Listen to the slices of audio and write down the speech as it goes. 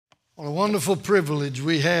What a wonderful privilege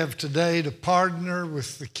we have today to partner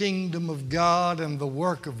with the kingdom of God and the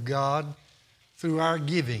work of God through our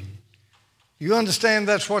giving. You understand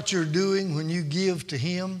that's what you're doing when you give to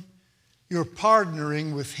Him? You're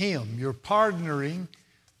partnering with Him. You're partnering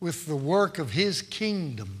with the work of His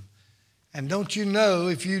kingdom. And don't you know,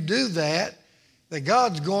 if you do that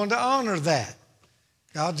God's going to honor that.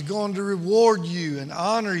 God's going to reward you and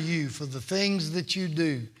honor you for the things that you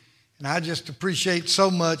do. And I just appreciate so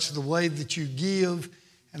much the way that you give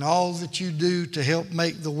and all that you do to help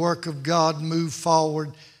make the work of God move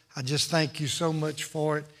forward. I just thank you so much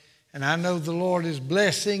for it. And I know the Lord is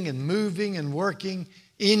blessing and moving and working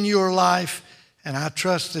in your life. And I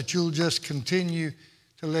trust that you'll just continue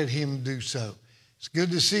to let Him do so. It's good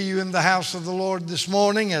to see you in the house of the Lord this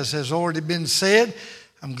morning, as has already been said.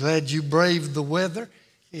 I'm glad you braved the weather.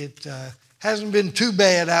 It hasn't been too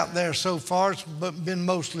bad out there so far. It's been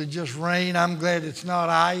mostly just rain. I'm glad it's not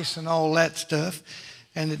ice and all that stuff.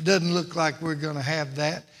 And it doesn't look like we're going to have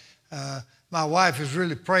that. My wife is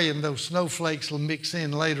really praying those snowflakes will mix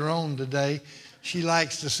in later on today. She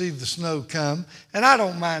likes to see the snow come. And I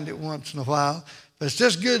don't mind it once in a while. But it's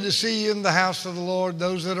just good to see you in the house of the Lord.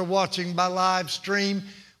 Those that are watching by live stream,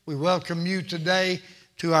 we welcome you today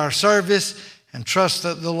to our service and trust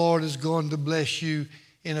that the Lord is going to bless you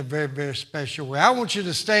in a very, very special way. I want you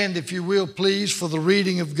to stand, if you will, please, for the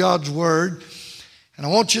reading of God's Word. And I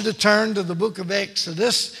want you to turn to the book of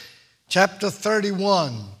Exodus, chapter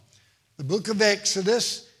 31. The book of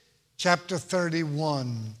Exodus, chapter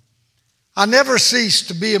 31. I never cease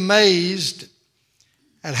to be amazed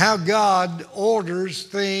at how God orders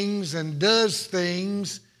things and does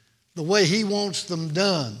things the way He wants them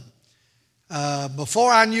done.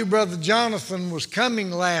 Before I knew Brother Jonathan was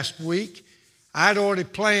coming last week, I'd already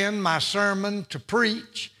planned my sermon to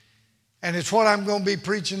preach, and it's what I'm going to be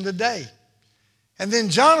preaching today. And then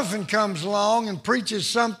Jonathan comes along and preaches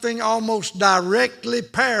something almost directly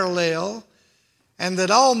parallel and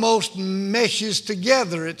that almost meshes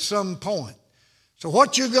together at some point. So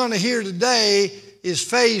what you're going to hear today is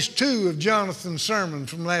phase 2 of Jonathan's sermon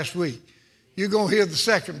from last week. You're going to hear the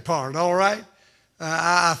second part, all right?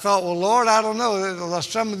 I thought, well, Lord, I don't know.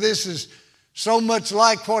 Some of this is so much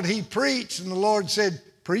like what he preached, and the Lord said,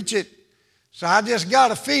 preach it. So I just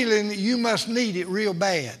got a feeling that you must need it real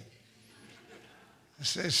bad.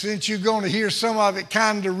 Since you're going to hear some of it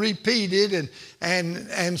kind of repeated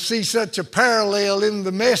and see such a parallel in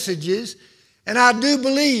the messages, and I do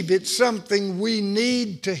believe it's something we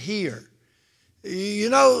need to hear. You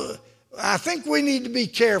know, I think we need to be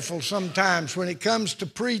careful sometimes when it comes to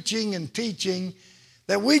preaching and teaching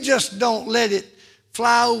that we just don't let it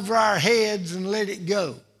fly over our heads and let it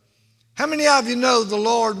go. How many of you know the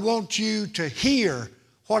Lord wants you to hear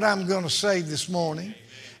what I'm going to say this morning?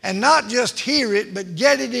 And not just hear it, but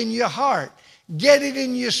get it in your heart. Get it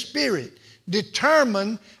in your spirit.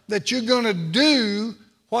 Determine that you're going to do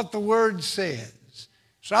what the Word says.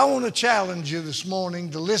 So I want to challenge you this morning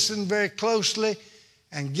to listen very closely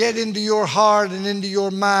and get into your heart and into your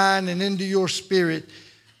mind and into your spirit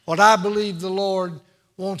what I believe the Lord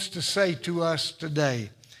wants to say to us today.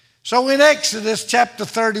 So in Exodus chapter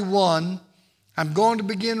 31, I'm going to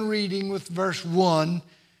begin reading with verse 1,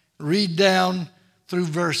 read down through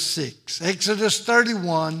verse 6. Exodus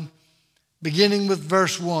 31, beginning with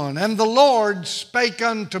verse 1. And the Lord spake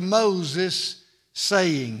unto Moses,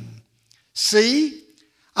 saying, See,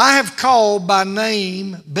 I have called by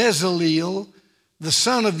name Bezaleel, the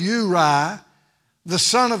son of Uri, the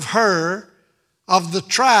son of Hur, of the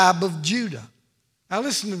tribe of Judah. Now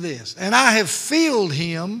listen to this. And I have filled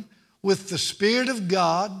him with the Spirit of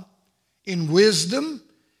God in wisdom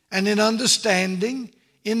and in understanding,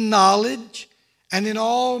 in knowledge, and in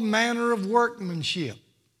all manner of workmanship,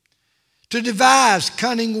 to devise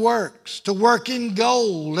cunning works, to work in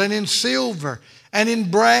gold and in silver and in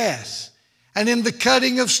brass, and in the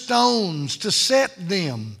cutting of stones, to set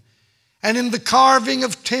them, and in the carving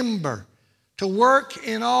of timber, to work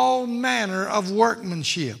in all manner of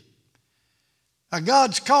workmanship. Now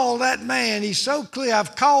God's called that man. He's so clear.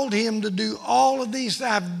 I've called him to do all of these.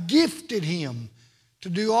 I've gifted him to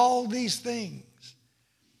do all these things.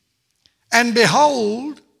 And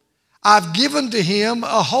behold, I've given to him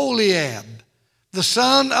Aholiab, the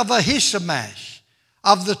son of Ahisamash,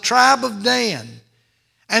 of the tribe of Dan.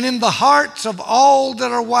 And in the hearts of all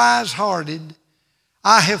that are wise-hearted,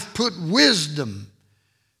 I have put wisdom,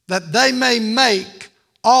 that they may make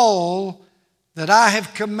all that I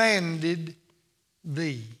have commanded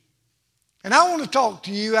thee. And I want to talk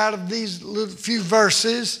to you out of these little few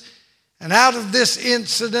verses and out of this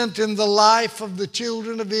incident in the life of the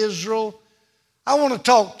children of Israel. I want to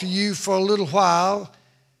talk to you for a little while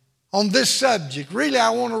on this subject. Really, I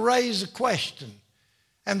want to raise a question.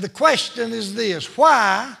 And the question is this: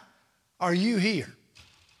 why are you here?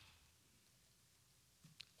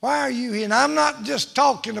 Why are you here? And I'm not just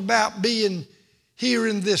talking about being here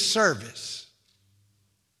in this service.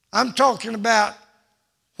 I'm talking about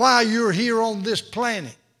why you're here on this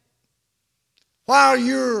planet. Why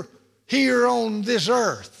you're here on this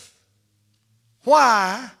earth.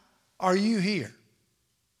 Why are you here?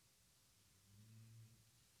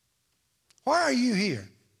 Why are you here?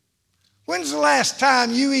 When's the last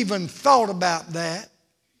time you even thought about that?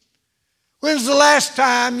 When's the last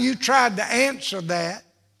time you tried to answer that?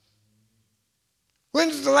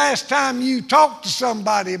 When's the last time you talked to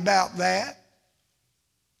somebody about that?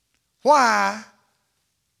 Why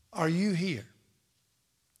are you here?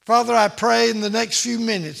 Father, I pray in the next few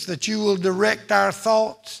minutes that you will direct our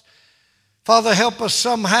thoughts. Father, help us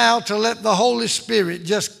somehow to let the Holy Spirit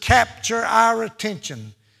just capture our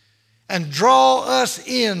attention and draw us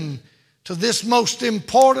in to this most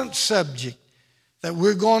important subject that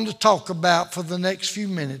we're going to talk about for the next few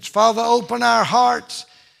minutes. Father, open our hearts,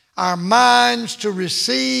 our minds to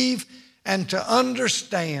receive and to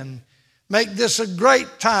understand. Make this a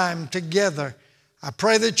great time together. I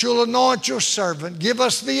pray that you'll anoint your servant. Give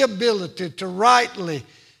us the ability to rightly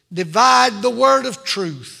divide the word of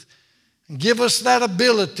truth. And give us that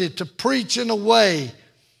ability to preach in a way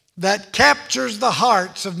that captures the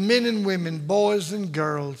hearts of men and women, boys and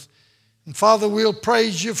girls. And Father, we'll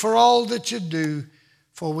praise you for all that you do,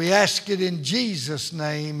 for we ask it in Jesus'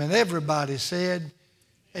 name. And everybody said,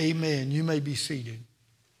 amen. You may be seated.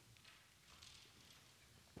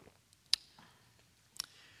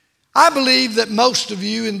 I believe that most of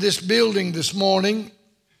you in this building this morning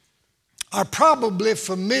are probably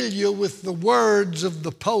familiar with the words of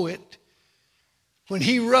the poet when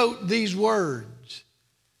he wrote these words.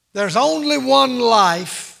 There's only one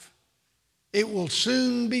life, it will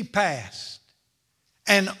soon be past,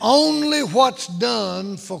 and only what's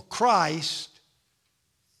done for Christ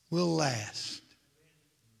will last.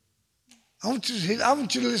 I want you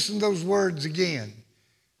to listen to those words again.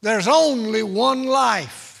 There's only one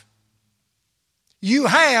life. You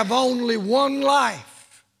have only one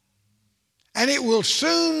life, and it will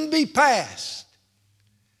soon be past,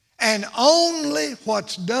 and only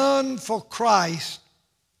what's done for Christ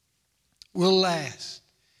will last.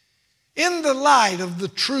 In the light of the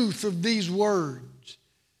truth of these words,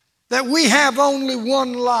 that we have only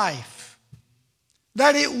one life,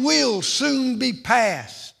 that it will soon be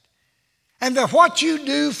past, and that what you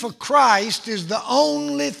do for Christ is the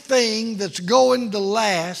only thing that's going to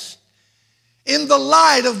last. In the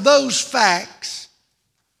light of those facts,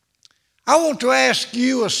 I want to ask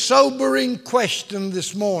you a sobering question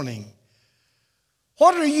this morning.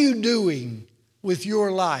 What are you doing with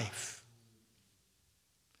your life?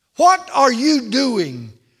 What are you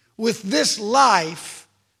doing with this life,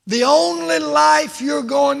 the only life you're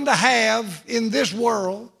going to have in this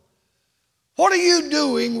world? What are you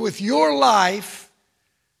doing with your life?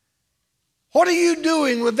 What are you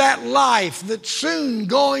doing with that life that's soon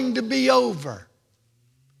going to be over?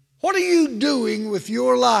 What are you doing with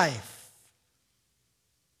your life?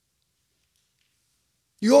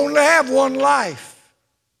 You only have one life,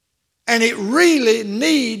 and it really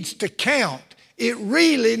needs to count. It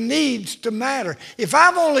really needs to matter. If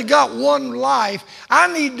I've only got one life,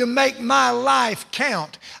 I need to make my life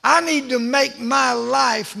count. I need to make my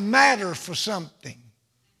life matter for something.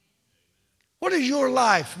 What is your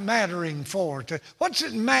life mattering for? What's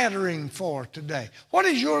it mattering for today? What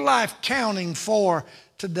is your life counting for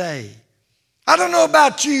today? I don't know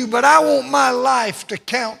about you, but I want my life to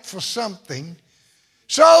count for something,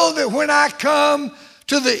 so that when I come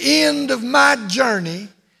to the end of my journey,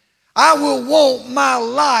 I will want my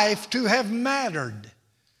life to have mattered.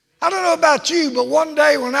 I don't know about you, but one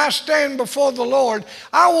day when I stand before the Lord,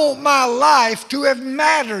 I want my life to have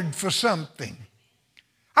mattered for something.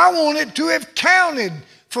 I want it to have counted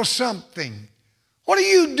for something. What are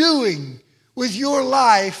you doing with your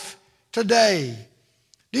life today?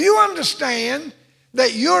 Do you understand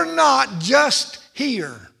that you're not just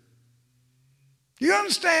here? Do you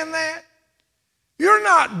understand that? You're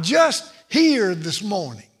not just here this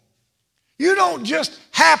morning. You don't just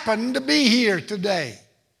happen to be here today.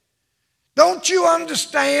 Don't you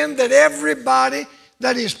understand that everybody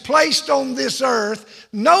that is placed on this earth,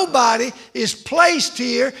 nobody is placed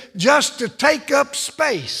here just to take up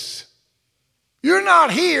space. You're not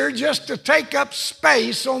here just to take up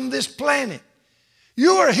space on this planet.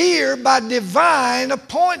 You are here by divine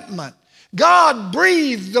appointment. God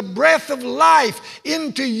breathed the breath of life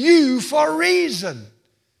into you for a reason.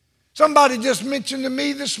 Somebody just mentioned to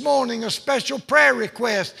me this morning a special prayer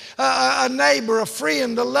request. A neighbor, a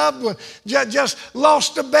friend, a loved one just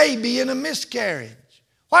lost a baby in a miscarriage.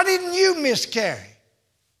 Why didn't you miscarry?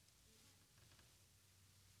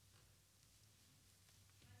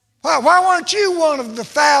 Why weren't you one of the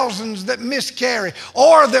thousands that miscarry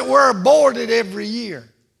or that were aborted every year?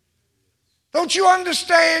 Don't you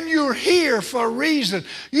understand you're here for a reason?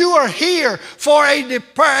 You are here for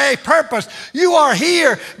a purpose. You are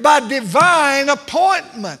here by divine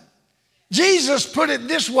appointment. Jesus put it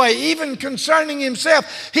this way, even concerning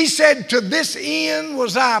himself. He said, "To this end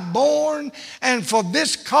was I born, and for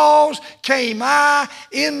this cause came I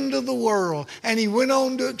into the world." And he went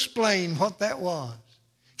on to explain what that was.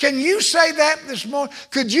 Can you say that this morning?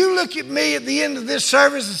 Could you look at me at the end of this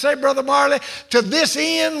service and say, "Brother Marley, to this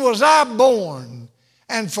end was I born,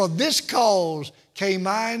 and for this cause came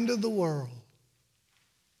I into the world"?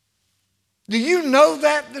 Do you know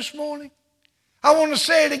that this morning? I want to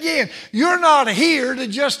say it again. You're not here to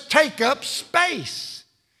just take up space.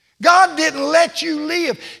 God didn't let you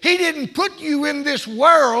live. He didn't put you in this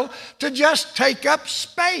world to just take up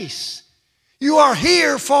space. You are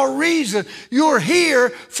here for a reason. You're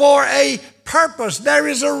here for a purpose. There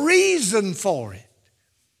is a reason for it.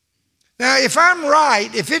 Now, if I'm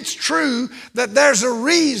right, if it's true that there's a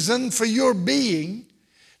reason for your being,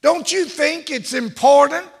 don't you think it's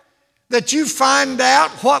important that you find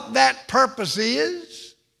out what that purpose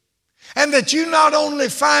is? And that you not only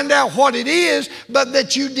find out what it is, but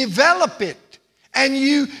that you develop it and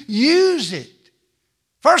you use it.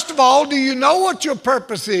 First of all, do you know what your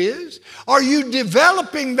purpose is? Are you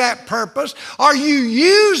developing that purpose? Are you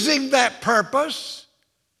using that purpose?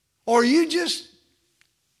 Or are you just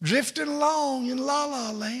drifting along in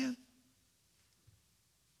la-la land?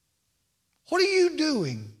 What are you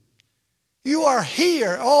doing? You are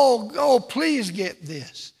here. Oh, please get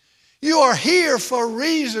this. You are here for a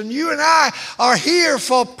reason. You and I are here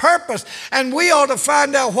for purpose. And we ought to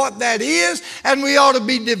find out what that is, and we ought to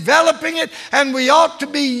be developing it, and we ought to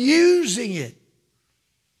be using it.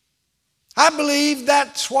 I believe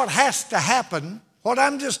that's what has to happen. What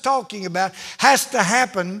I'm just talking about has to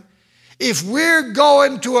happen if we're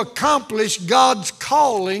going to accomplish God's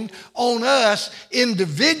calling on us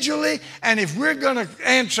individually, and if we're going to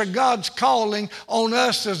answer God's calling on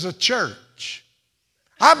us as a church.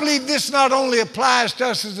 I believe this not only applies to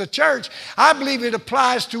us as a church, I believe it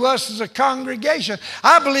applies to us as a congregation.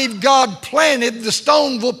 I believe God planted the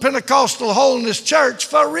Stoneville Pentecostal Holiness Church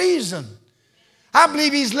for a reason. I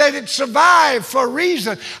believe He's let it survive for a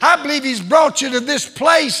reason. I believe He's brought you to this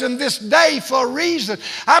place and this day for a reason.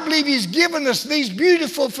 I believe He's given us these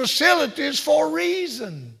beautiful facilities for a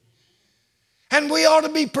reason. And we ought to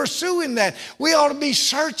be pursuing that. We ought to be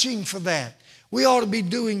searching for that. We ought to be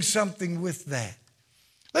doing something with that.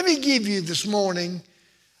 Let me give you this morning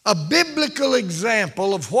a biblical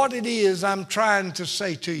example of what it is I'm trying to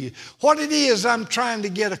say to you, what it is I'm trying to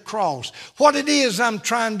get across, what it is I'm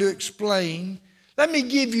trying to explain. Let me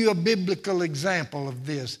give you a biblical example of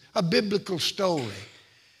this, a biblical story.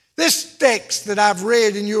 This text that I've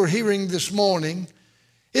read in your hearing this morning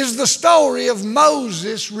is the story of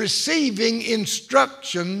Moses receiving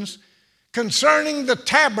instructions concerning the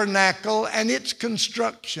tabernacle and its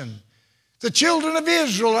construction. The children of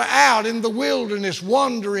Israel are out in the wilderness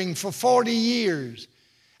wandering for 40 years.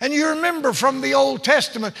 And you remember from the Old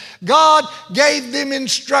Testament, God gave them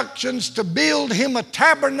instructions to build Him a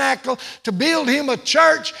tabernacle, to build Him a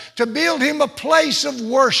church, to build Him a place of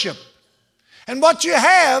worship. And what you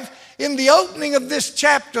have in the opening of this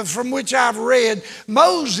chapter from which I've read,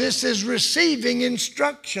 Moses is receiving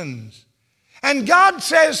instructions. And God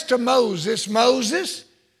says to Moses, "Moses,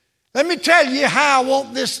 let me tell you how I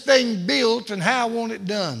want this thing built and how I want it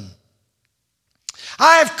done.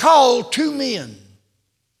 I have called two men,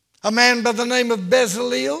 a man by the name of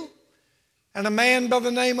Bezalel and a man by the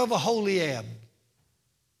name of Aholiab.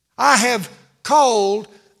 I have called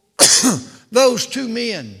those two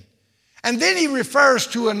men." And then he refers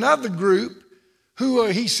to another group who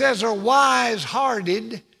he says are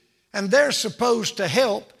wise-hearted, and they're supposed to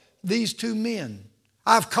help these two men.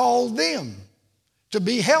 I've called them to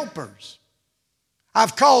be helpers.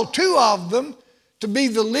 I've called two of them to be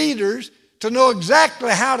the leaders, to know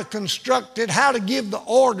exactly how to construct it, how to give the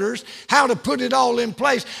orders, how to put it all in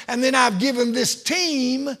place. And then I've given this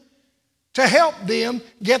team to help them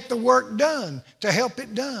get the work done, to help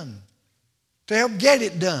it done, to help get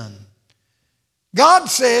it done. God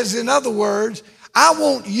says, in other words, I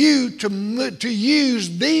want you to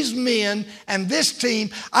use these men and this team.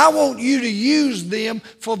 I want you to use them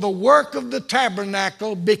for the work of the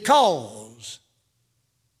tabernacle because.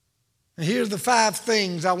 And here's the 5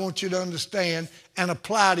 things I want you to understand and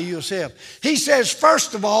apply to yourself. He says,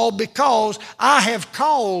 first of all, because I have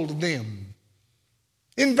called them.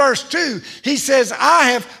 In verse 2, he says,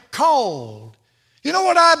 I have called. You know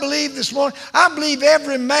what I believe this morning? I believe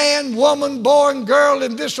every man, woman, boy, and girl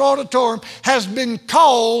in this auditorium has been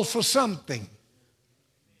called for something.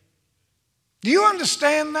 Do you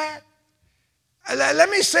understand that? Let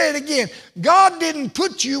me say it again. God didn't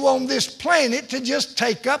put you on this planet to just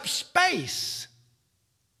take up space.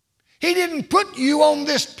 He didn't put you on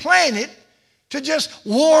this planet to just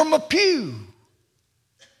warm a pew.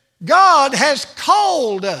 God has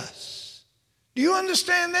called us. Do you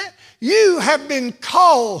understand that? You have been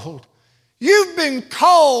called. You've been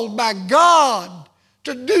called by God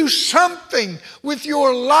to do something with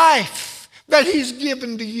your life that He's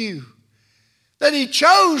given to you. That He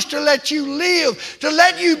chose to let you live, to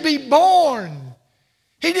let you be born.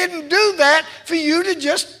 He didn't do that for you to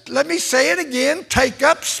just, let me say it again, take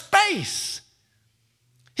up space.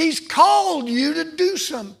 He's called you to do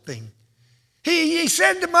something. He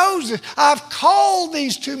said to Moses, I've called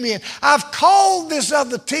these 2 men. I've called this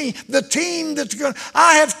other team, the team that's going to,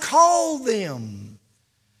 I have called them.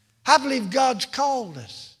 I believe God's called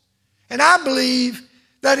us. And I believe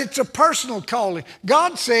that it's a personal calling.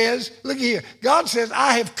 God says, look here, God says,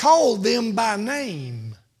 I have called them by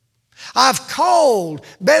name. I've called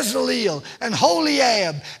Bezalel and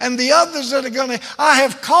Holiab and the others that are going to, I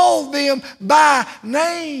have called them by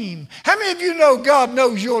name. How many of you know God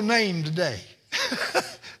knows your name today?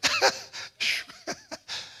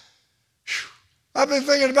 I've been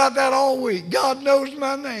thinking about that all week. God knows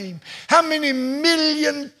my name. How many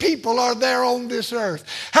million people are there on this earth?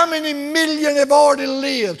 How many million have already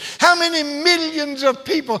lived? How many millions of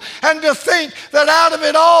people? And to think that out of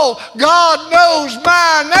it all, God knows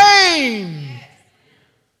my name.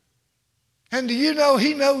 And do you know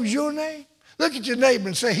He knows your name? Look at your neighbor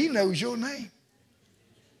and say, He knows your name.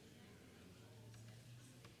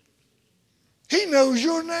 He knows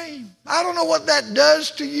your name. I don't know what that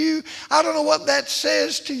does to you. I don't know what that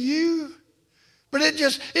says to you. But it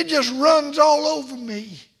just runs all over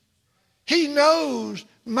me. He knows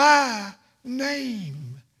my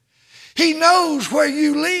name. He knows where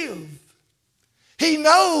you live. He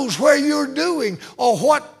knows where you're doing or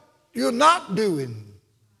what you're not doing.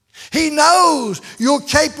 He knows your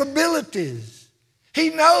capabilities.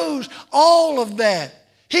 He knows all of that.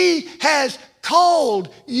 He has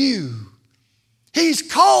called you. He's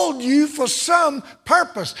called you for some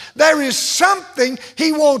purpose. There is something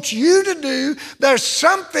He wants you to do. There's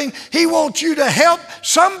something He wants you to help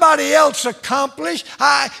somebody else accomplish.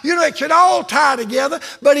 It can all tie together,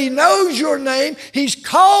 but He knows your name. He's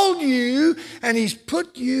called you, and He's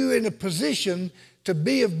put you in a position to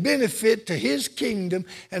be of benefit to His kingdom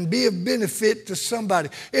and be of benefit to somebody.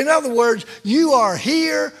 In other words, you are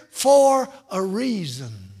here for a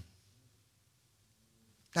reason.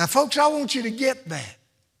 Now, folks, I want you to get that.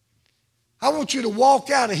 I want you to walk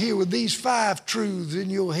out of here with these 5 truths in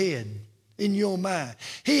your head, in your mind.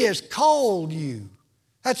 He has called you.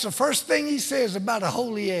 That's the first thing He says about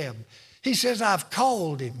Aholiab. He says, I've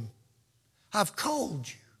called him. I've called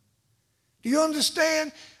you. Do you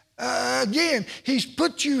understand? Again, He's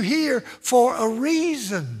put you here for a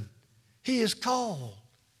reason. He is called.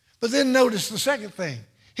 But then notice the second thing.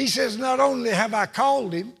 He says, not only have I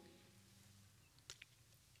called him,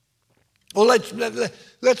 well,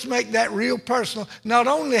 let's make that real personal. Not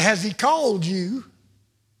only has He called you,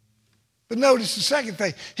 but notice the second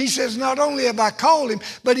thing. He says, not only have I called him,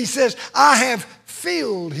 but He says, I have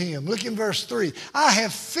filled him. Look in verse 3. I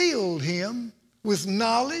have filled him with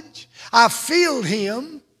knowledge. I filled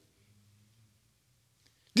him.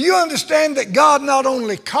 Do you understand that God not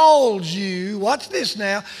only calls you, watch this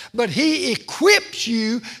now, but He equips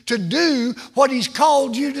you to do what He's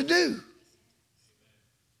called you to do?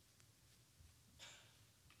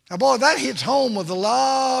 Now, boy, that hits home with a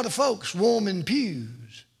lot of folks warming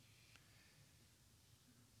pews.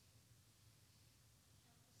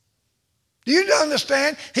 Do you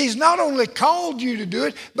understand? He's not only called you to do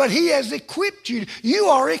it, but He has equipped you. You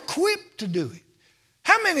are equipped to do it.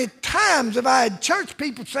 How many times have I had church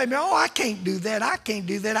people say to me, oh, I can't do that. I can't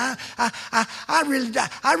do that.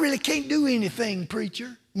 I really can't do anything,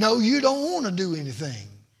 preacher. No, you don't want to do anything.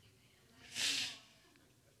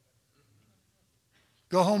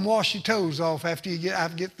 Go home, wash your toes off after I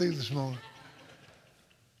get through this morning.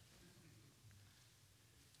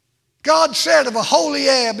 God said of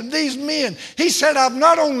Aholiab and these men, He said, I've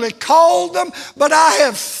not only called them, but I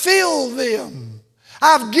have filled them.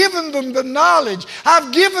 I've given them the knowledge.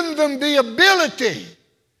 I've given them the ability.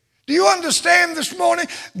 Do you understand this morning?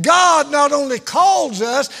 God not only calls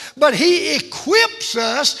us, but He equips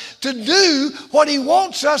us to do what He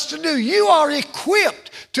wants us to do. You are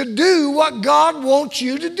equipped to do what God wants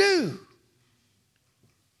you to do.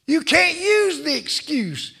 You can't use the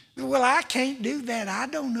excuse, well, I can't do that. I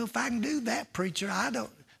don't know if I can do that, preacher. I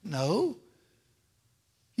don't. No.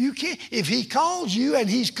 You can't. If He calls you and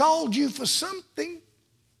He's called you for something,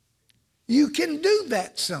 you can do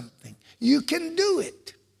that something. You can do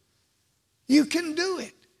it. You can do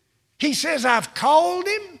it. He says, I've called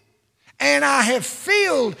him and I have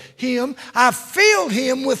filled him. I've filled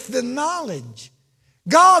him with the knowledge.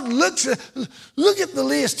 God look at the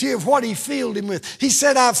list here of what He filled him with. He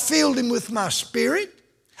said, I've filled him with my Spirit.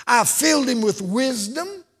 I've filled him with wisdom.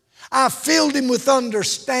 I've filled him with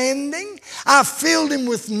understanding. I've filled him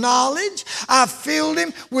with knowledge. I've filled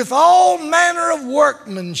him with all manner of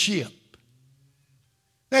workmanship.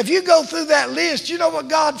 Now, if you go through that list, you know what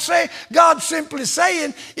God's saying? God's simply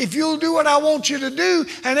saying, if you'll do what I want you to do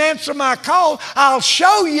and answer my call, I'll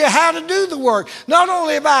show you how to do the work. Not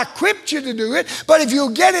only have I equipped you to do it, but if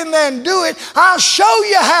you'll get in there and do it, I'll show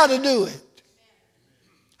you how to do it.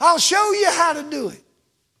 I'll show you how to do it.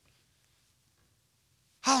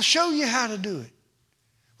 I'll show you how to do it.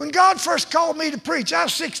 When God first called me to preach, I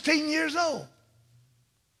was 16 years old.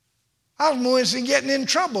 I was more interested in getting in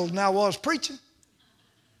trouble than I was preaching.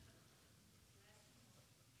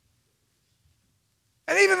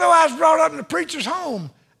 And even though I was brought up in a preacher's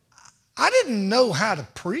home, I didn't know how to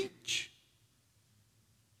preach.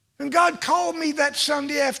 And God called me that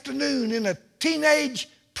Sunday afternoon in a teenage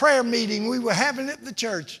prayer meeting we were having at the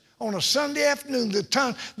church on a Sunday afternoon.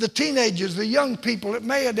 The teenagers, the young people at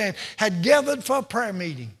Mayodan had gathered for a prayer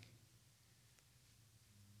meeting.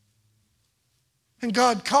 And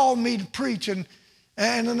God called me to preach, and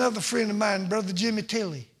another friend of mine, Brother Jimmy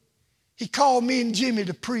Tilley, he called me and Jimmy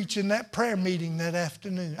to preach in that prayer meeting that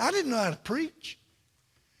afternoon. I didn't know how to preach.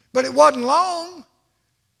 But it wasn't long.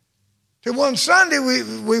 Till one Sunday, we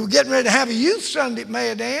were getting ready to have a youth Sunday at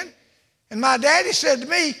Mayodan. And my daddy said to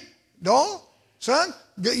me, Doyle, son,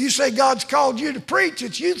 you say God's called you to preach.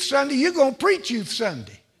 It's youth Sunday. You're going to preach youth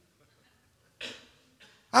Sunday.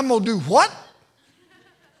 I'm going to do what?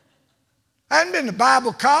 I hadn't been to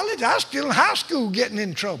Bible college. I was still in high school getting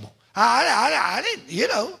in trouble. I didn't, you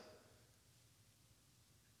know.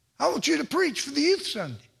 I want you to preach for the youth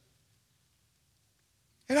Sunday.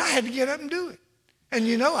 And I had to get up and do it. And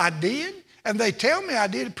you know, I did. And they tell me I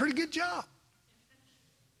did a pretty good job.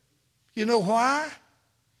 You know why?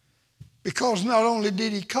 Because not only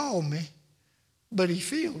did He call me, but He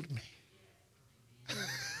filled me.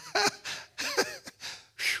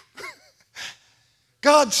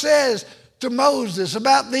 God says to Moses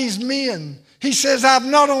about these men, He says, I've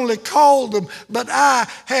not only called them, but I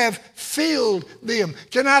have filled them.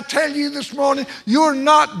 Can I tell you this morning, you're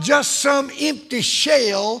not just some empty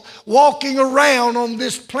shell walking around on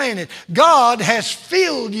this planet. God has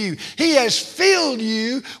filled you. He has filled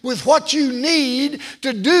you with what you need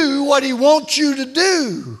to do what He wants you to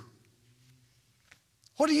do.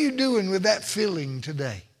 What are you doing with that filling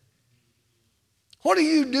today? What are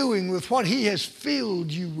you doing with what He has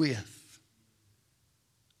filled you with?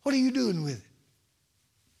 What are you doing with it?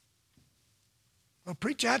 Well,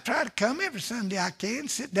 preacher, I try to come every Sunday I can,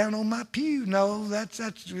 sit down on my pew. No, that's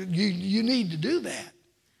you need to do that.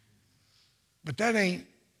 But that ain't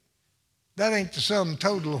the sum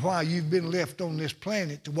total of why you've been left on this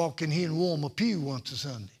planet to walk in here and warm a pew once a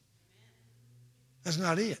Sunday. That's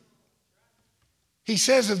not it. He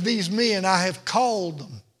says of these men, I have called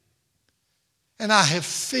them and I have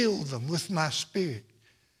filled them with my Spirit.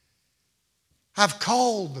 I've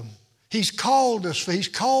called them. He's called us. He's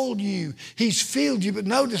called you. He's filled you. But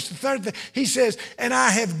notice the third thing. He says, and I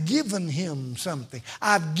have given him something.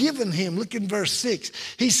 I've given him. Look in verse 6.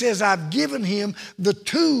 He says, I've given him the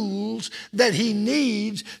tools that he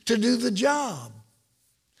needs to do the job.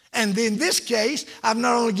 And in this case, I've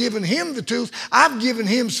not only given him the tools, I've given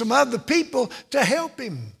him some other people to help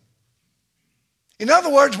him. In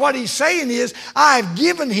other words, what he's saying is, I've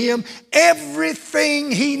given him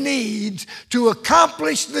everything he needs to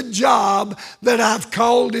accomplish the job that I've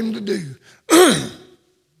called him to do.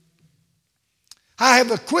 I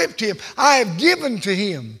have equipped him. I have given to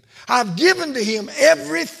him. I've given to him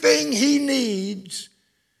everything he needs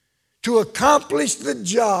to accomplish the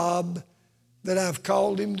job that I've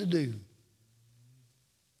called him to do.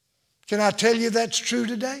 Can I tell you that's true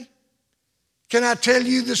today? Can I tell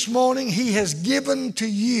you this morning, he has given to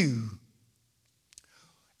you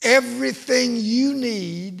everything you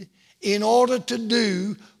need in order to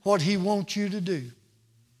do what he wants you to do.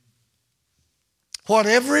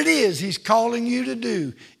 Whatever it is He's calling you to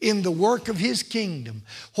do in the work of His kingdom,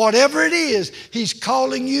 whatever it is He's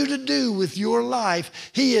calling you to do with your life,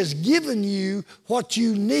 He has given you what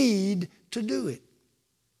you need to do it.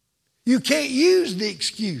 You can't use the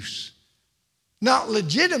excuse. Not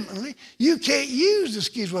legitimately. You can't use the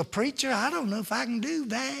excuse, well, preacher, I don't know if I can do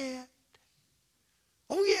that.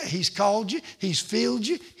 Oh yeah, He's called you, He's filled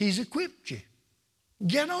you, He's equipped you.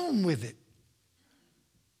 Get on with it.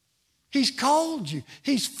 He's called you.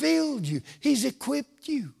 He's filled you. He's equipped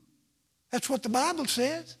you. That's what the Bible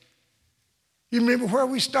says. You remember where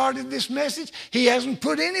we started this message? He hasn't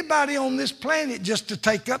put anybody on this planet just to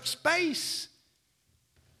take up space.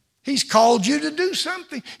 He's called you to do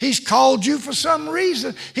something. He's called you for some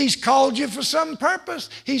reason. He's called you for some purpose.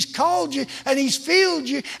 He's called you and He's filled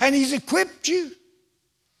you and He's equipped you.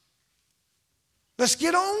 Let's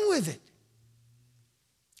get on with it.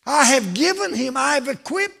 I have given him, I have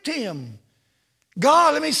equipped him.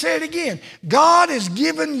 God, let me say it again. God has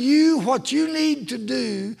given you what you need to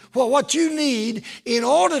do, what you need in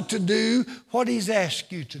order to do what He's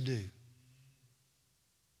asked you to do.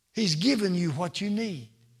 He's given you what you need.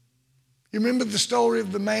 You remember the story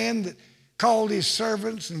of the man that called his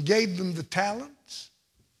servants and gave them the talents?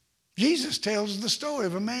 Jesus tells the story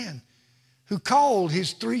of a man who called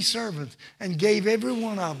his 3 servants and gave every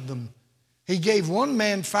one of them. He gave one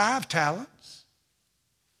man 5 talents.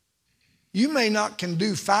 You may not can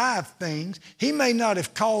do 5 things. He may not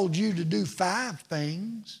have called you to do 5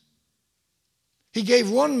 things. He gave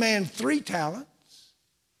one man 3 talents.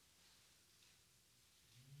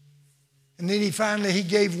 And then he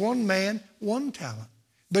gave one man 1 talent.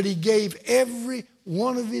 But He gave every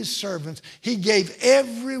one of His servants, He gave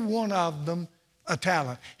every one of them a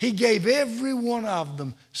talent. He gave every one of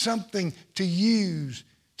them something to use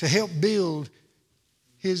to help build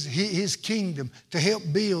his kingdom, to help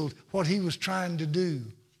build what He was trying to do.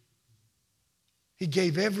 He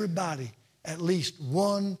gave everybody at least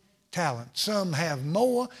 1 talent. Some have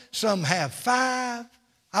more, some have 5.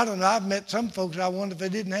 I don't know, I've met some folks, I wonder if they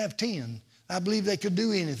didn't have 10. I believe they could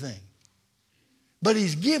do anything. But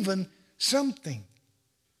He's given something.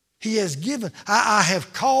 He has given. I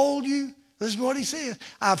have called you. This is what He says.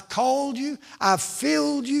 I've called you, I've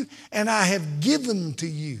filled you, and I have given to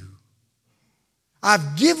you.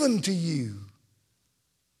 I've given to you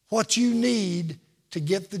what you need to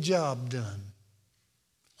get the job done.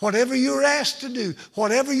 Whatever you're asked to do,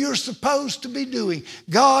 whatever you're supposed to be doing,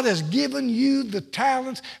 God has given you the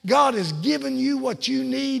talents. God has given you what you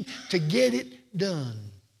need to get it done.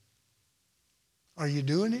 Are you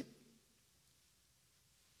doing it?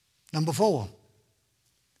 Number 4.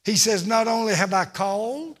 He says, not only have I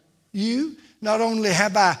called you, not only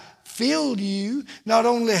have I filled you, not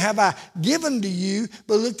only have I given to you,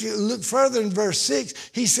 but look further in verse 6.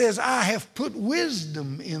 He says, I have put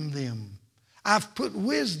wisdom in them. I've put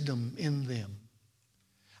wisdom in them.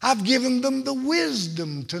 I've given them the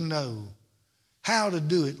wisdom to know how to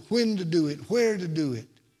do it, when to do it, where to do it.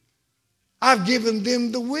 I've given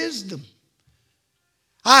them the wisdom.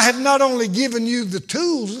 I have not only given you the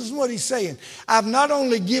tools, this is what He's saying. I've not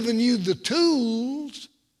only given you the tools,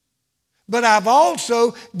 but I've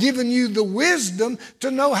also given you the wisdom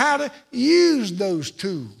to know how to use those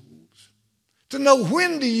tools. To know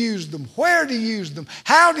when to use them, where to use them,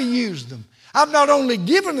 how to use them. I've not only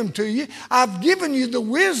given them to you, I've given you the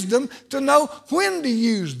wisdom to know when to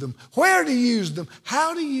use them, where to use them,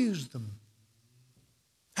 how to use them.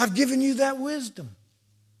 I've given you that wisdom.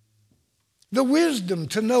 The wisdom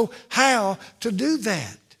to know how to do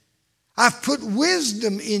that. I've put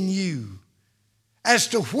wisdom in you as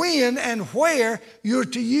to when and where you're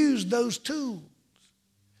to use those tools.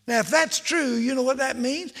 Now, if that's true, you know what that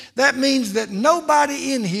means? That means that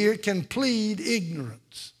nobody in here can plead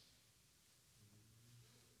ignorance.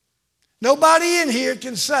 Nobody in here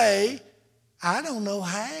can say, I don't know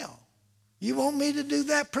how. You want me to do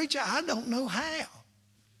that, preacher? I don't know how.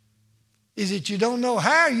 Is it you don't know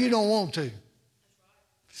how or you don't want to?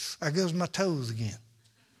 There goes my toes again.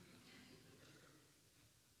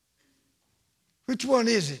 Which one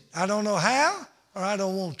is it? I don't know how or I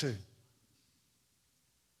don't want to?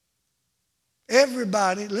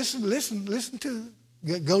 Everybody, listen to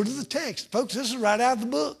it. Go to the text. Folks, this is right out of the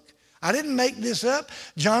book. I didn't make this up.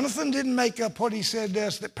 Jonathan didn't make up what he said to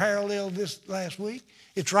us that paralleled this last week.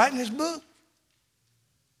 It's right in his book.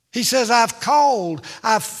 He says, I've called,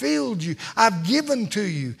 I've filled you, I've given to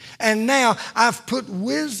you, and now I've put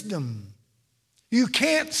wisdom. You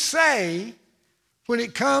can't say, when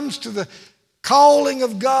it comes to the calling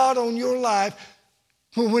of God on your life,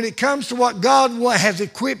 When it comes to what God has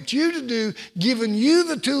equipped you to do, given you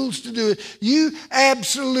the tools to do it, you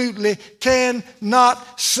absolutely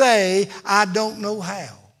cannot say, I don't know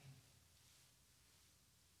how.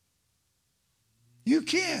 You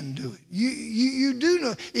can do it. You do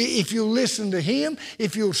know. If you'll listen to Him,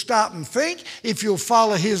 if you'll stop and think, if you'll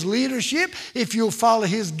follow His leadership, if you'll follow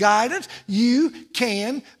His guidance, you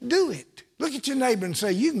can do it. Look at your neighbor and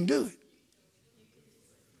say, you can do it.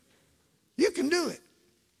 You can do it.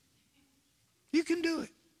 You can do it.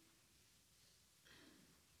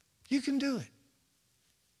 You can do it.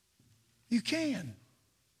 You can.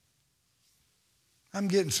 I'm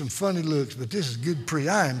getting some funny looks, but this is good preaching.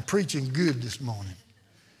 I am preaching good this morning.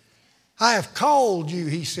 I have called you,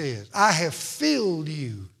 He says. I have filled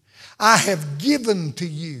you. I have given to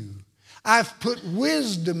you. I've put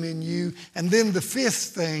wisdom in you. And then the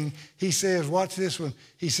fifth thing, He says, watch this one.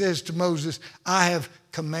 He says to Moses, I have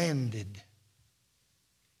commanded.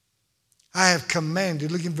 I have commanded.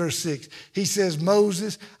 Look in verse 6. He says,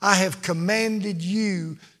 Moses, I have commanded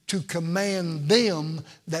you to command them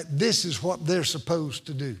that this is what they're supposed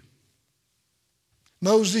to do.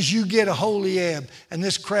 Moses, you get Aholiab and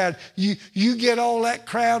this crowd. You get all that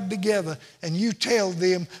crowd together and you tell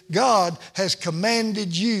them, God has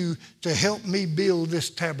commanded you to help me build this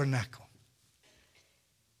tabernacle.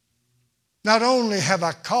 Not only have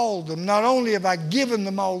I called them, not only have I given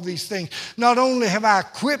them all these things, not only have I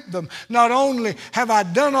equipped them, not only have I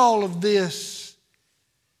done all of this,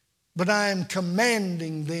 but I am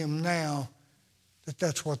commanding them now that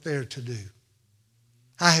that's what they're to do.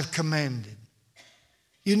 I have commanded.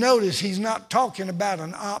 You notice He's not talking about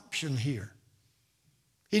an option here.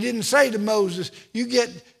 He didn't say to Moses, you get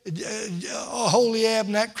Aholiab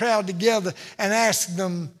and that crowd together and ask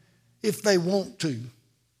them if they want to.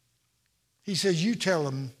 He says, you tell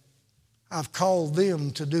them, I've called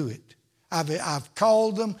them to do it. I've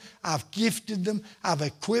called them, I've gifted them, I've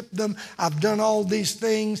equipped them, I've done all these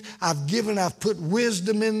things, I've put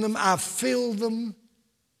wisdom in them, I've filled them.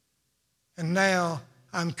 And now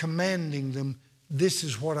I'm commanding them, this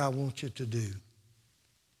is what I want you to do.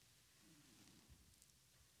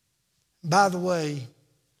 By the way,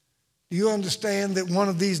 do you understand that one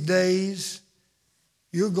of these days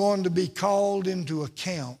you're going to be called into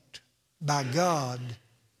account by God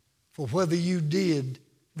for whether you did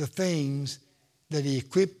the things that He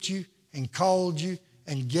equipped you and called you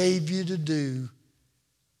and gave you to do?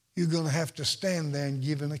 You're going to have to stand there and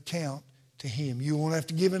give an account to Him. You won't have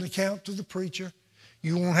to give an account to the preacher.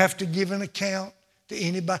 You won't have to give an account to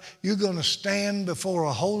anybody. You're going to stand before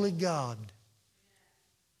a holy God.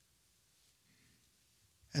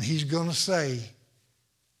 And He's going to say,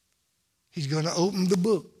 He's going to open the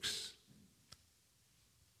books.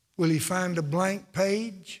 Will He find a blank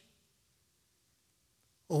page?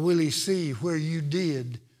 Or will He see where you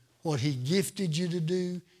did what He gifted you to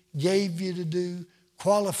do, gave you to do,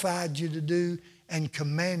 qualified you to do, and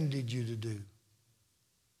commanded you to do?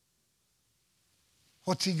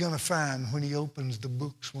 What's He going to find when He opens the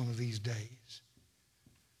books one of these days?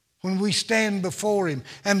 When we stand before Him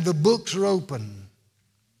and the books are open,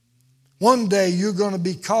 one day you're going to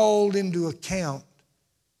be called into account.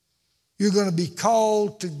 You're going to be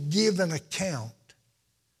called to give an account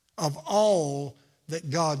of all that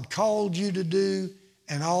God called you to do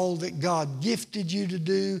and all that God gifted you to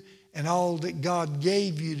do and all that God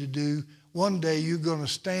gave you to do. One day you're going to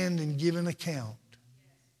stand and give an account.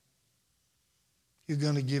 You're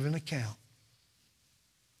going to give an account.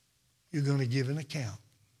 You're going to give an account.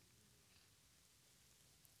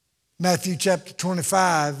 Matthew chapter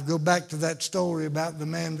 25, go back to that story about the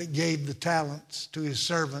man that gave the talents to his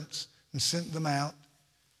servants and sent them out.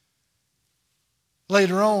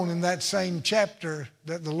 Later on in that same chapter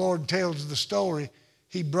that the Lord tells the story,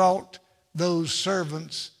 He brought those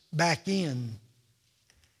servants back in.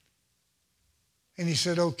 And He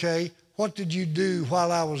said, okay, what did you do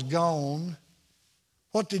while I was gone?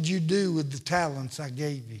 What did you do with the talents I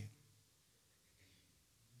gave you?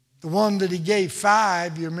 The one that He gave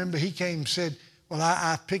 5, you remember, he came and said, well,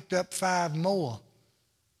 I picked up 5 more.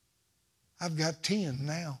 I've got 10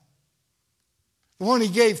 now. The one He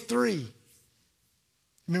gave 3.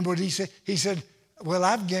 Remember what he said? He said, well,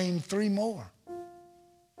 I've gained 3 more.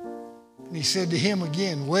 And He said to him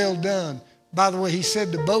again, well done. By the way, He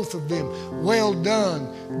said to both of them, well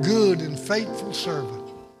done, good and faithful servant.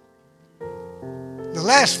 The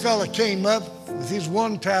last fella came up with his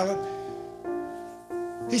 1 talent.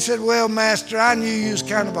 He said, well, Master, I knew you was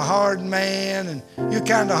kind of a hard man and you're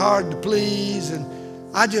kind of hard to please, and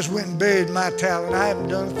I just went and buried my talent. I haven't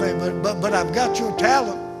done a thing, but I've got your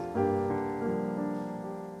talent.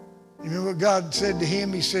 You remember what God said to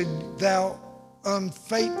him? He said, thou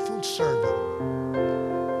unfaithful servant,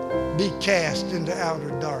 be cast into outer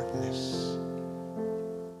darkness.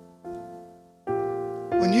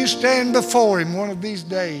 When you stand before Him one of these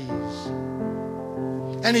days,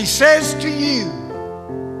 and He says to you,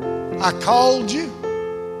 I called you,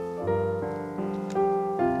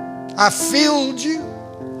 I filled you,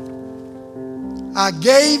 I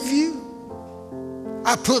gave you,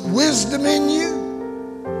 I put wisdom in you,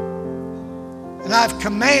 and I've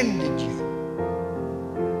commanded you.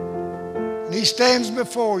 And He stands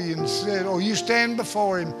before you and said, or you stand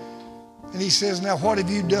before Him, and He says, now what have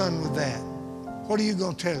you done with that? What are you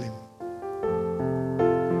going to tell Him?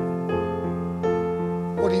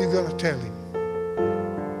 What are you going to tell Him?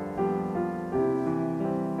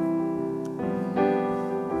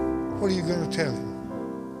 What are you going to tell Him?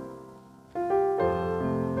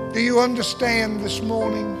 Do you understand this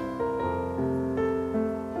morning?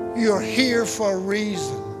 You're here for a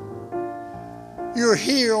reason. You're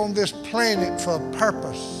here on this planet for a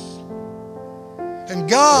purpose. And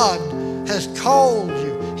God has called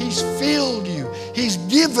you. He's filled you. He's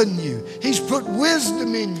given you. He's put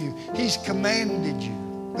wisdom in you. He's commanded you.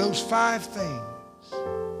 Those 5 things.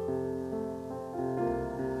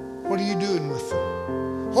 What are you doing with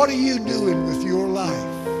them? What are you doing with your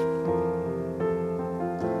life?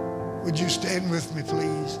 Would you stand with me,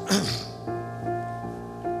 please?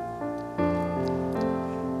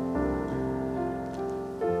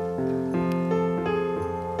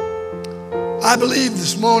 I believe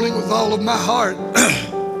this morning with all of my heart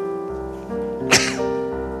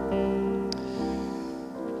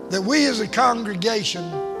that we as a congregation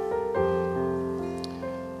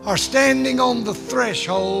are standing on the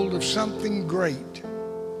threshold of something great.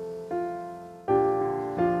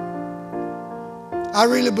 I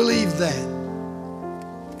really believe that.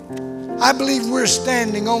 I believe we're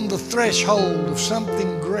standing on the threshold of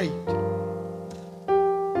something great.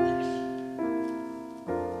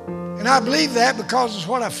 And I believe that because it's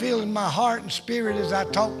what I feel in my heart and spirit as I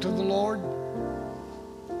talk to the Lord.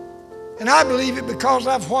 And I believe it because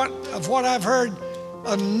of what I've heard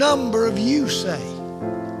a number of you say.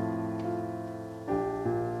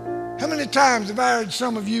 How many times have I heard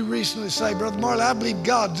some of you recently say, Brother Marley, I believe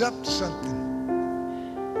God's up to something.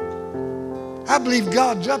 I believe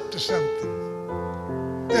God's up to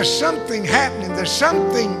something. There's something happening. There's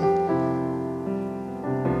something.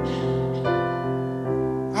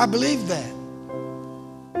 I believe that.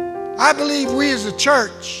 I believe we as a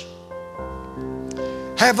church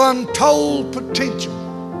have untold potential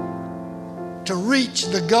to reach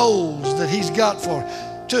the goals that He's got for us,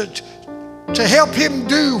 to help Him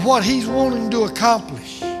do what He's wanting to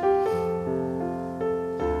accomplish.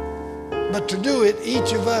 But to do it,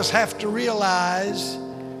 each of us have to realize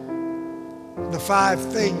the 5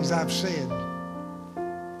 things I've said.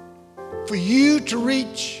 For you to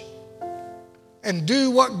reach and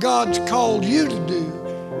do what God's called you to do,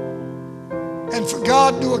 and for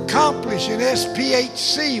God to accomplish in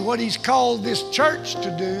SPHC what He's called this church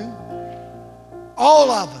to do, all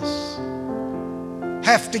of us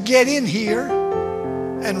have to get in here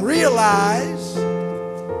and realize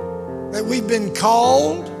that we've been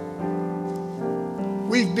called,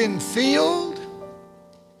 we've been filled,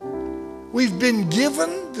 we've been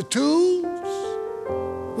given the tools,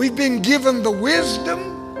 we've been given the wisdom,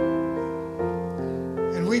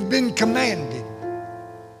 and we've been commanded.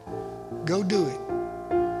 Go do it.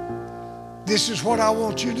 This is what I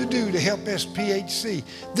want you to do to help SPHC.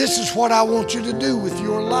 This is what I want you to do with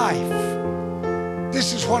your life.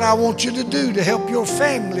 This is what I want you to do to help your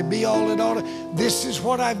family be all it ought to. This is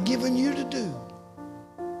what I've given you to do.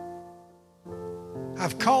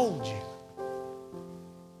 I've called you.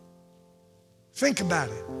 Think about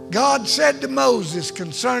it. God said to Moses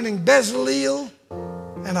concerning Bezaleel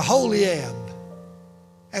and Aholiab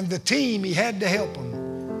and the team he had to help them.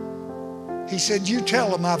 He said, you tell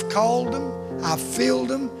them I've called them, I've filled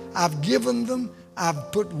them, I've given them,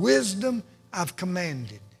 I've put wisdom, I've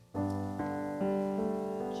commanded.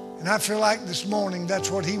 And I feel like this morning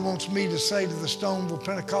that's what He wants me to say to the Stoneville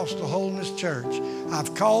Pentecostal Holiness Church.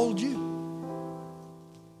 I've called you.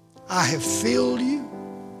 I have filled you.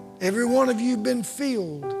 Every one of you have been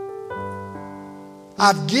filled.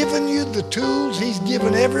 I've given you the tools. He's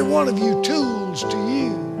given every one of you tools to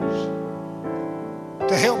use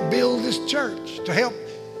to help build this church, to help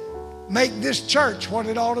make this church what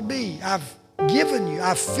it ought to be. I've given you,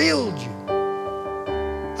 I've filled you.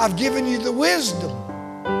 I've given you the wisdom.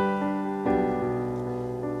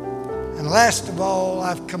 And last of all,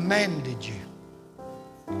 I've commanded you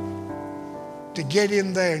to get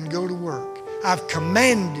in there and go to work. I've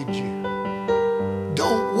commanded you.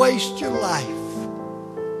 Don't waste your life.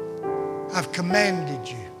 I've commanded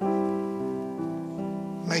you.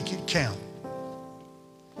 Make it count.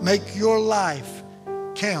 Make your life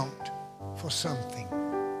count for something.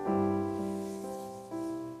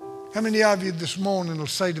 How many of you this morning will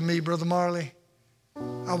say to me, Brother Marley,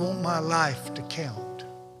 I want my life to count.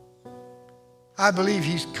 I believe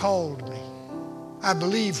He's called me. I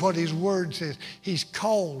believe what His Word says. He's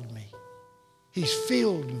called me. He's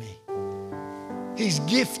filled me. He's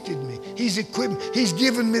gifted me. He's equipped me. He's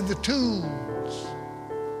given me the tools.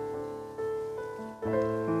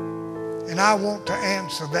 And I want to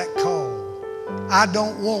answer that call. I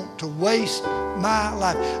don't want to waste my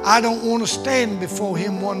life. I don't want to stand before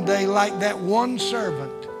Him one day like that one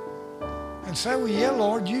servant and say, well, yeah,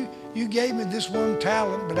 Lord, you gave me this one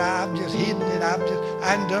talent, but I've just hidden it. I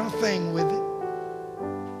hadn't done a thing with it.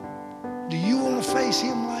 Do you want to face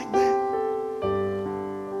Him like that?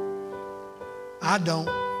 I don't.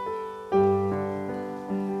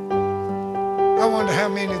 I wonder how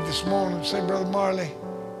many this morning say, Brother Marley,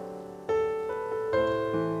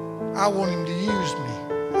 I want Him to use me.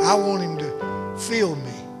 I want Him to fill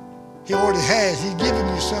me. He already has. He's given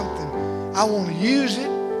me something. I want to use it.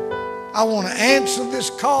 I want to answer this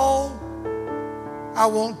call. I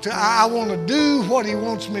want to do what He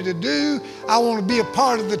wants me to do. I want to be a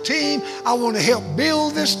part of the team. I want to help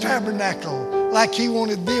build this tabernacle like He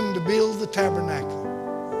wanted them to build the tabernacle.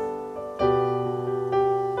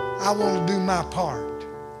 I want to do my part.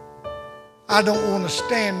 I don't want to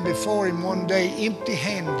stand before Him one day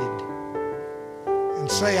empty-handed and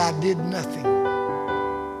say I did nothing.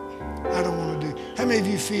 I don't want to do. How many of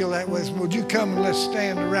you feel that way? Would you come and let's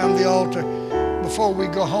stand around the altar before we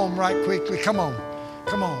go home right quickly? Come on.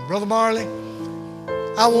 Come on. Brother Marley,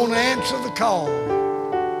 I want to answer the call.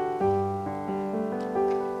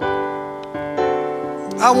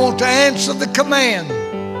 I want to answer the command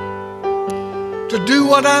to do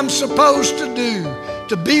what I'm supposed to do,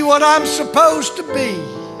 to be what I'm supposed to be.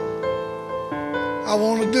 I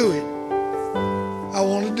want to do it. I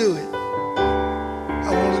want to do it.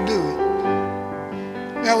 I want to do it.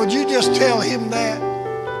 Now, would you just tell Him that?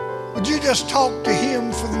 Would you just talk to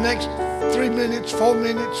Him for the next 3 minutes, 4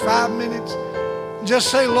 minutes, 5 minutes?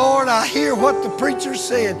 Just say, Lord, I hear what the preacher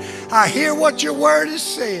said. I hear what your word has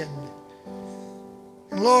said.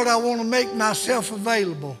 And Lord, I want to make myself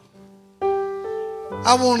available.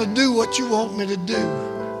 I want to do what you want me to do.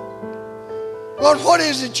 Lord, what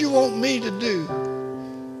is it you want me to do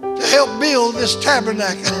to help build this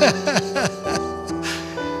tabernacle?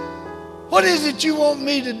 What is it you want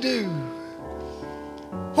me to do?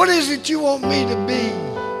 What is it you want me to be?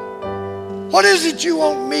 What is it you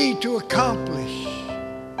want me to accomplish?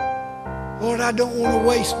 Lord, I don't want to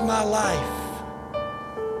waste my life.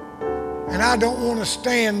 And I don't want to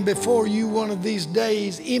stand before you one of these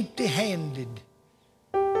days empty-handed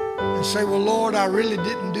and say, well, Lord, I really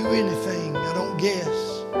didn't do anything. I don't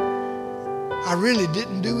guess. I really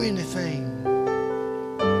didn't do anything.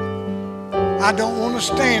 I don't want to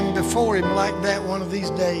stand before Him like that one of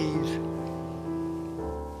these days.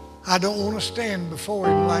 I don't want to stand before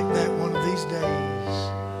Him like that one of these days.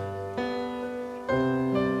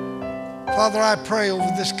 Father, I pray over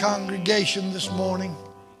this congregation this morning.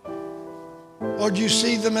 Lord, you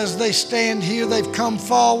see them as they stand here. They've come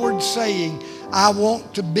forward saying, I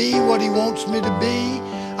want to be what He wants me to be.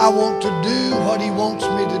 I want to do what He wants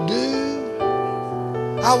me to do.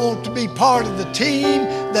 I want to be part of the team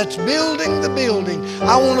that's building the building.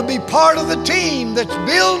 I want to be part of the team that's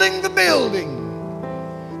building the building,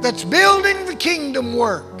 that's building the kingdom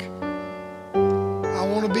work. I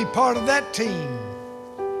want to be part of that team.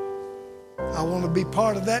 I want to be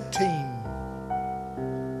part of that team.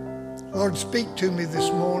 Lord, speak to me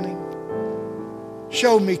this morning.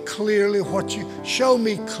 Show me clearly what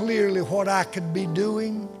I could be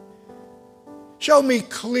doing. Show me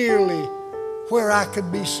clearly where I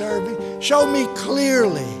could be serving. Show me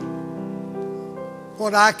clearly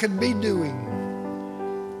what I could be doing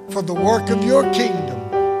for the work of your kingdom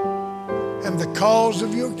and the cause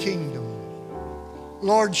of your kingdom.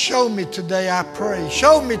 Lord, show me today, I pray.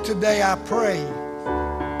 Show me today, I pray,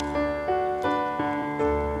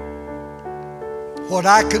 what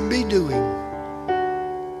I could be doing.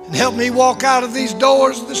 And help me walk out of these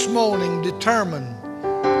doors this morning determined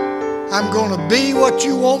I'm going to be what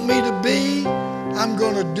you want me to be. I'm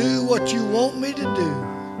going to do what you want me to do.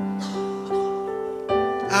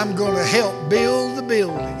 I'm going to help build the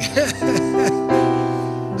building.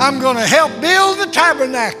 I'm going to help build the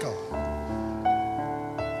tabernacle.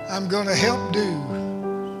 I'm going to help do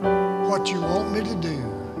what you want me to do.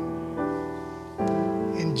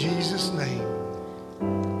 In Jesus' name.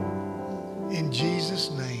 In Jesus'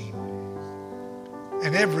 name.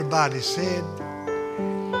 And everybody said,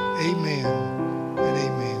 amen and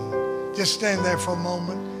amen. Just stand there for a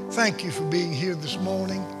moment. Thank you for being here this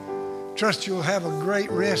morning. Trust you'll have a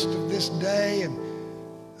great rest of this day and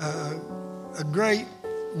a great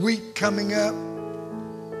week coming up.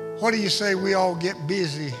 What do you say we all get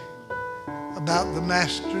busy about the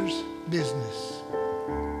Master's business?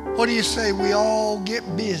 What do you say we all get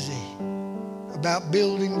busy about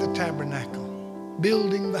building the tabernacle,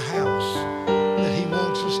 building the house that He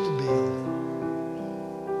wants us to build?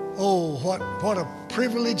 Oh, what a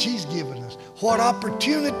privilege He's given us. What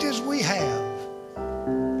opportunities we have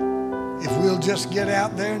if we'll just get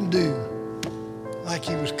out there and do like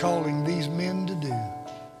He was calling these men to do.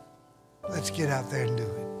 Let's get out there and do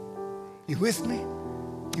it. You with me?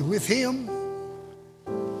 You with Him?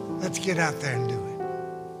 Let's get out there and do it.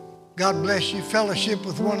 God bless you. Fellowship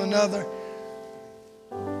with one another.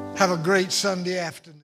 Have a great Sunday afternoon.